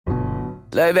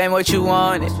Love ain't what you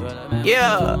want.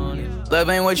 Yeah. Love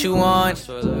ain't what you want.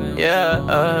 Yeah.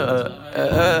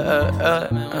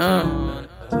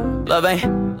 Love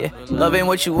ain't, yeah. Love ain't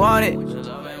what you wanted.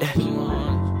 Yeah.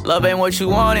 Love ain't what you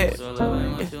wanted.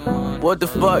 Yeah. What the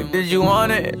fuck did you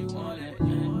want it?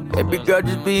 Baby girl,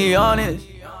 just be honest.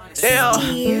 Yeah.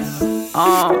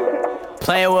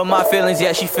 Playing with my feelings,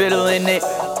 yeah, she fiddling it.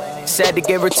 Said to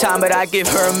give her time, but I give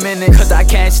her a minute. Cause I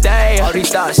can't stay. All these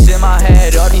thoughts in my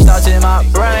head, all these thoughts in my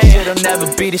brain. It'll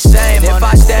never be the same if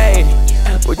I stay.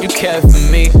 Would you care for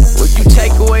me? Would you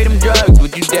take away them drugs?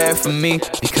 Would you dare for me?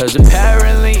 Because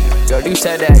apparently, girl, you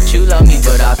said that you love me,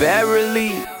 but I barely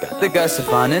got the guts to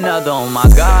find another, oh my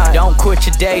God. Don't quit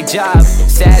your day job.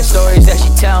 Sad stories that she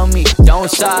tell me. Don't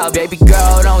stop, baby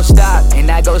girl, don't stop. And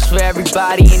that goes for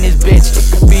everybody in this bitch.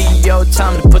 It could be your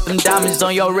time to put them diamonds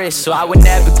on your wrist. So I would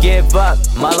never give up,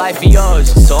 my life is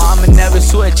yours. So I'ma never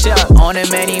switch up on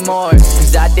him anymore.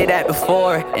 Cause I did that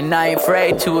before, and I ain't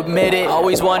afraid to admit it.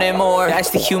 Always wanted more,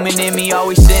 that's the human in me,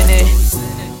 always sinning.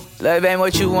 Love ain't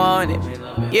what you want.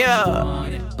 Yeah.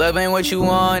 Love ain't what you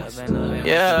want.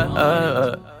 Yeah.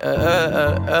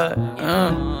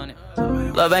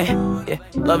 Love ain't, yeah.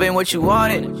 Love ain't what you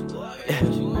wanted. Yeah.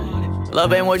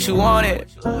 Love ain't what you wanted.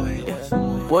 Yeah.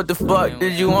 What the fuck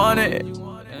did you want it?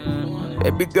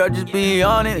 Baby girl, just be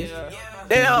honest.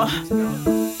 Yeah.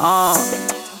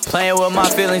 Playing with my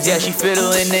feelings, yeah, she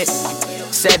fiddling it.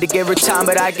 Said to give her time,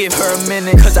 but I give her a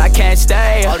minute. Cause I can't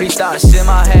stay. All these thoughts in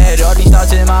my head, all these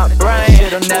thoughts in my brain.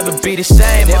 It'll never be the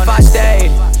same if I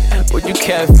stayed. Would you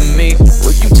care for me?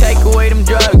 Would you take away them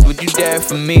drugs? Would you dare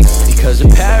for me? Because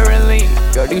apparently,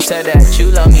 girl, you said that you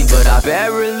love me, but I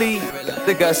barely got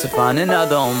the guts to find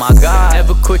another, oh my God.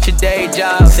 Never quit your day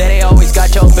job. Say they always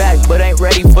got your back, but ain't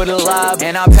ready for the live.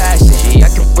 And I'm passion, she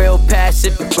acting real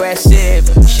passive aggressive.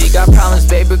 She got problems,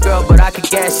 baby girl, but I could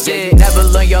guess it. Never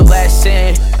learn your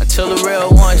lesson until the real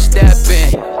one step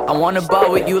in. I wanna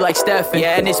ball with you like Stephen,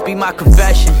 yeah, and this be my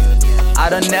confession. I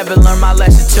done never learned my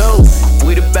lesson too.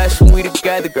 We the best when we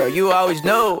together, girl, you always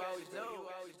knew.